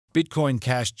Bitcoin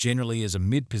Cash generally is a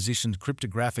mid-positioned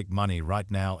cryptographic money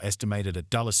right now estimated at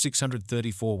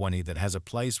 $634 that has a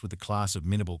place with the class of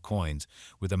minimal coins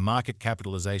with a market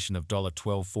capitalization of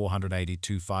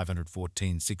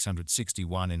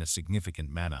 $12,482,514,661 in a significant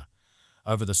manner.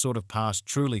 Over the sort of past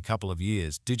truly couple of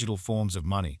years, digital forms of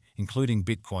money, including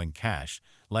Bitcoin Cash,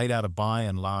 laid out a by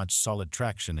and large solid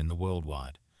traction in the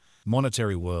worldwide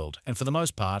monetary world, and for the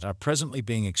most part are presently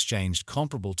being exchanged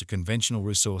comparable to conventional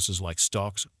resources like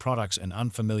stocks, products, and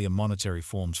unfamiliar monetary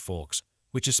forms forks,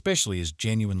 which especially is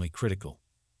genuinely critical.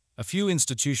 A few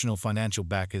institutional financial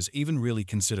backers even really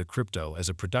consider crypto as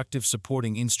a productive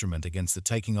supporting instrument against the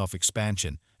taking off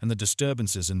expansion and the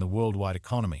disturbances in the worldwide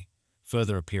economy.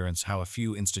 Further appearance how a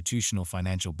few institutional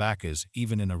financial backers,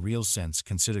 even in a real sense,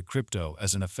 consider crypto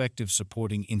as an effective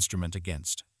supporting instrument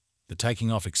against the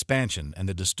taking off expansion and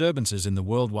the disturbances in the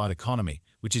worldwide economy,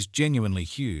 which is genuinely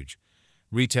huge.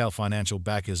 Retail financial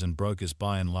backers and brokers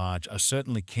by and large are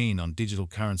certainly keen on digital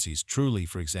currencies, truly,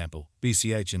 for example,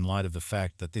 BCH, in light of the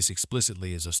fact that this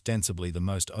explicitly is ostensibly the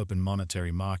most open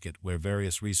monetary market where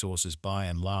various resources by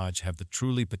and large have the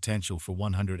truly potential for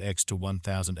 100x to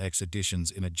 1000x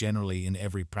additions in a generally in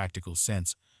every practical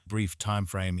sense, brief time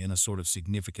frame in a sort of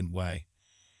significant way.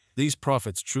 These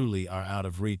profits truly are out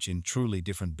of reach in truly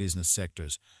different business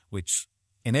sectors, which,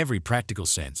 in every practical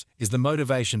sense, is the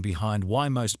motivation behind why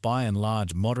most by and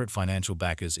large moderate financial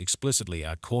backers explicitly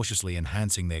are cautiously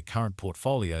enhancing their current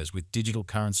portfolios with digital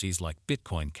currencies like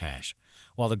Bitcoin Cash,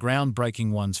 while the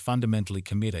groundbreaking ones fundamentally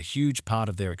commit a huge part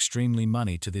of their extremely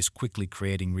money to this quickly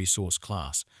creating resource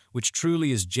class, which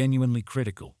truly is genuinely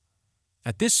critical.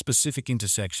 At this specific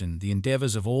intersection, the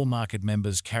endeavors of all market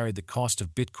members carried the cost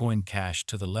of Bitcoin Cash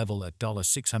to the level at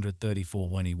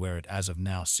 $634 where it as of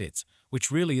now sits,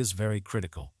 which really is very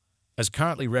critical. As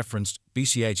currently referenced,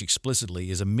 BCH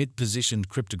explicitly is a mid-positioned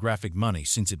cryptographic money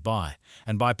since it by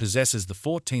possesses the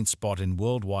 14th spot in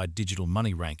worldwide digital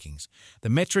money rankings, the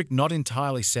metric not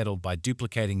entirely settled by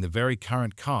duplicating the very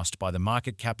current cost by the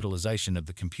market capitalization of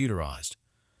the computerized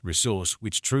resource,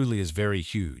 which truly is very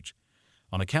huge.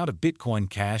 On account of Bitcoin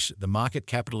Cash, the market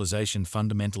capitalization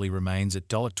fundamentally remains at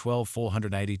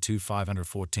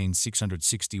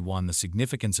 $12,482,514,661. The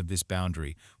significance of this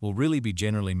boundary will really be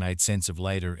generally made sense of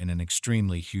later in an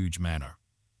extremely huge manner.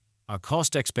 Our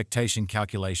cost expectation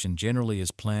calculation generally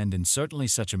is planned in certainly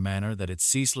such a manner that it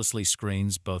ceaselessly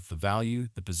screens both the value,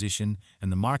 the position, and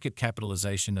the market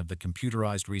capitalization of the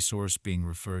computerized resource being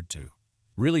referred to.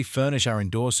 Really furnish our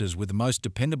endorsers with the most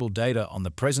dependable data on the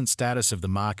present status of the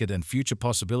market and future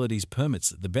possibilities permits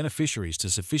the beneficiaries to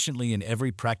sufficiently in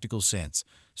every practical sense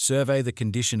survey the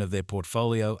condition of their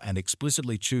portfolio and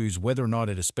explicitly choose whether or not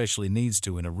it especially needs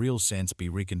to in a real sense be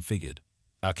reconfigured.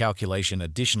 Our calculation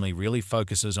additionally really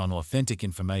focuses on authentic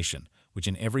information, which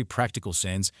in every practical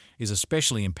sense is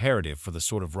especially imperative for the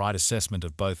sort of right assessment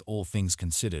of both all things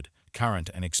considered,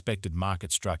 current and expected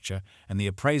market structure, and the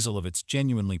appraisal of its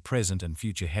genuinely present and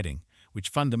future heading, which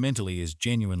fundamentally is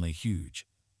genuinely huge.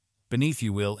 Beneath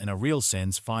you will, in a real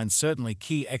sense, find certainly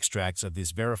key extracts of this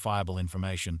verifiable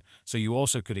information, so you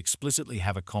also could explicitly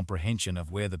have a comprehension of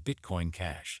where the Bitcoin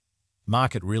Cash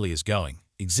market really is going,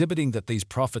 exhibiting that these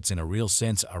profits in a real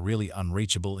sense are really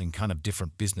unreachable in kind of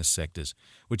different business sectors,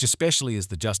 which especially is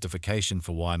the justification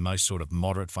for why most sort of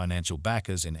moderate financial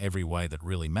backers in every way that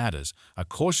really matters are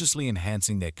cautiously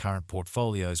enhancing their current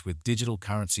portfolios with digital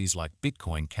currencies like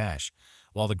Bitcoin Cash,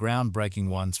 while the groundbreaking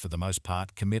ones for the most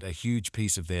part commit a huge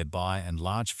piece of their by and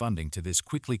large funding to this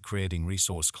quickly creating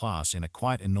resource class in a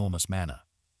quite enormous manner.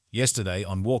 Yesterday,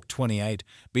 on Walk 28,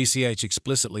 BCH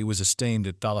explicitly was esteemed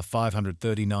at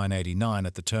 $539.89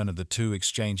 at the turn of the two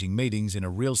exchanging meetings. In a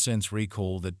real sense,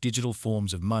 recall that digital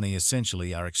forms of money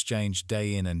essentially are exchanged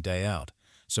day in and day out,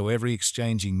 so every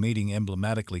exchanging meeting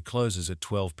emblematically closes at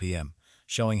 12 p.m.,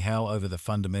 showing how over the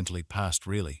fundamentally past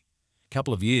really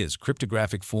couple of years,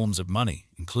 cryptographic forms of money,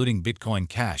 including Bitcoin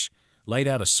Cash, laid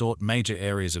out a sort major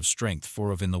areas of strength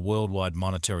for in the worldwide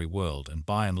monetary world and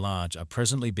by and large are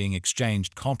presently being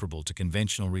exchanged comparable to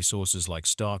conventional resources like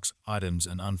stocks, items,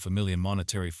 and unfamiliar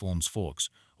monetary forms forks,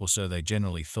 or so they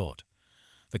generally thought.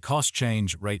 The cost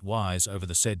change rate-wise over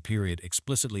the said period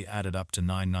explicitly added up to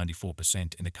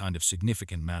 9.94% in a kind of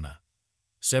significant manner.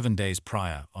 7 days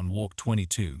prior, on Walk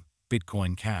 22,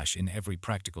 Bitcoin Cash in every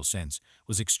practical sense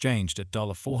was exchanged at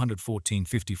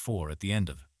 $414.54 at the end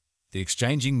of the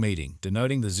exchanging meeting,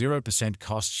 denoting the 0%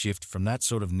 cost shift from that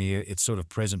sort of near its sort of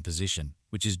present position,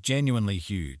 which is genuinely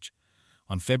huge.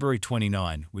 On February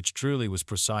 29, which truly was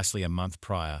precisely a month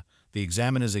prior, the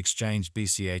examiners exchanged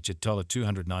BCH at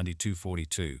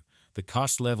 $292.42, the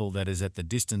cost level that is at the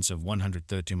distance of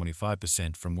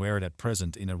 113.25% from where it at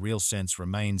present in a real sense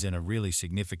remains in a really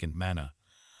significant manner.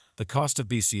 The cost of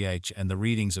BCH and the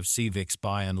readings of CVIX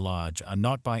by and large are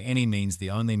not by any means the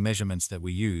only measurements that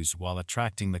we use while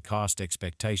attracting the cost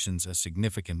expectations a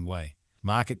significant way.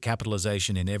 Market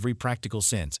capitalization in every practical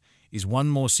sense is one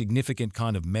more significant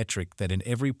kind of metric that in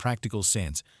every practical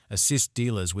sense assists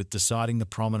dealers with deciding the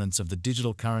prominence of the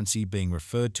digital currency being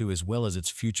referred to as well as its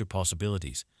future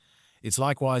possibilities. It's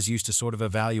likewise used to sort of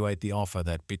evaluate the offer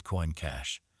that Bitcoin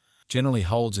Cash generally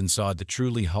holds inside the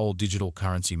truly whole digital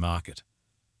currency market.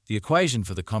 The equation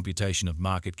for the computation of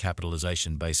market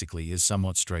capitalization basically is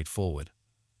somewhat straightforward.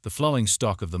 The flowing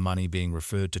stock of the money being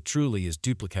referred to truly is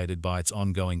duplicated by its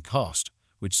ongoing cost,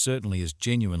 which certainly is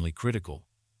genuinely critical.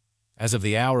 As of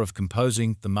the hour of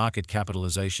composing, the market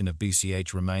capitalization of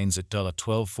BCH remains at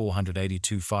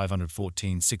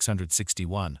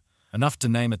 $12,482,514,661, enough to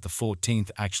name it the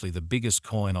 14th actually the biggest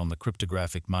coin on the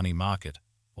cryptographic money market,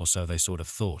 or so they sort of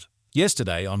thought.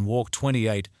 Yesterday, on Walk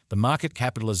 28, the market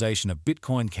capitalization of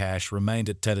Bitcoin Cash remained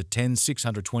at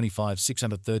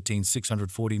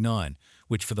 $10,625,613,649,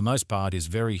 which for the most part is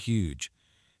very huge.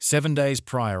 7 days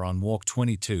prior, on Walk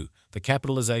 22, the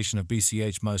capitalization of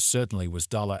BCH most certainly was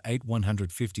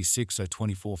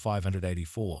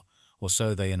 $8,156,024,584, or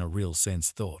so they in a real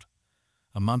sense thought.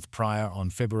 A month prior, on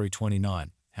February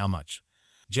 29, how much?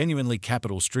 Genuinely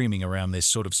capital streaming around this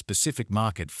sort of specific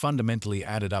market fundamentally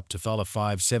added up to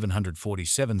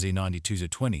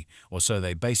 $5,747,092,20, or so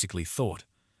they basically thought.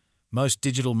 Most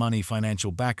digital money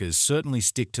financial backers certainly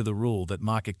stick to the rule that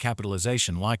market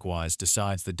capitalization likewise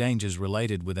decides the dangers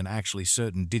related with an actually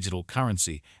certain digital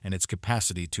currency and its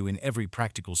capacity to, in every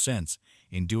practical sense,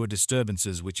 endure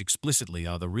disturbances which explicitly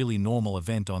are the really normal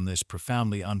event on this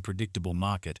profoundly unpredictable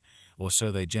market, or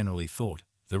so they generally thought.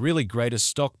 The really greatest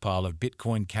stockpile of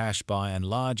Bitcoin Cash by and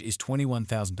large is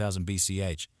 21,000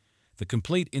 BCH. The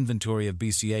complete inventory of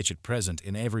BCH at present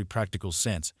in every practical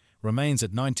sense remains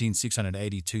at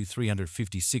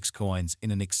 19,682,356 coins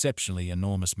in an exceptionally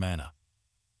enormous manner.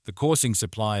 The coursing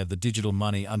supply of the digital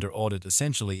money under audit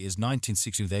essentially is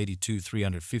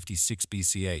 19,682,356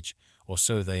 BCH, or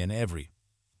so they in every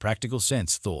practical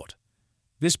sense thought.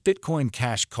 This Bitcoin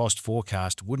Cash cost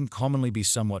forecast wouldn't commonly be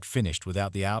somewhat finished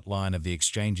without the outline of the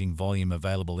exchanging volume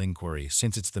available inquiry,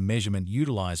 since it's the measurement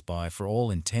utilized by, for all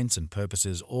intents and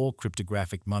purposes, all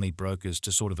cryptographic money brokers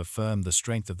to sort of affirm the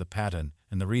strength of the pattern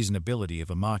and the reasonability of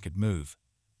a market move.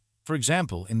 For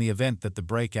example, in the event that the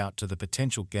breakout to the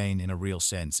potential gain in a real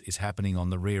sense is happening on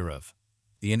the rear of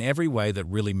the in every way that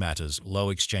really matters,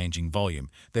 low exchanging volume,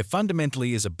 there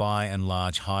fundamentally is a by and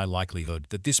large high likelihood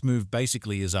that this move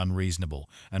basically is unreasonable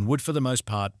and would for the most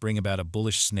part bring about a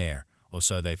bullish snare, or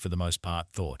so they for the most part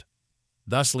thought.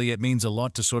 Thusly, it means a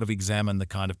lot to sort of examine the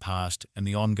kind of past and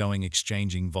the ongoing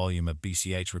exchanging volume of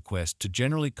BCH requests to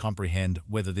generally comprehend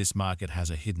whether this market has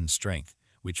a hidden strength,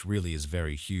 which really is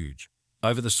very huge.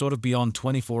 Over the sort of beyond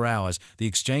 24 hours, the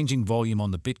exchanging volume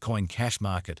on the Bitcoin Cash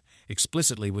market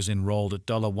explicitly was enrolled at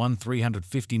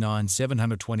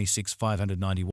 $1,359,726,591.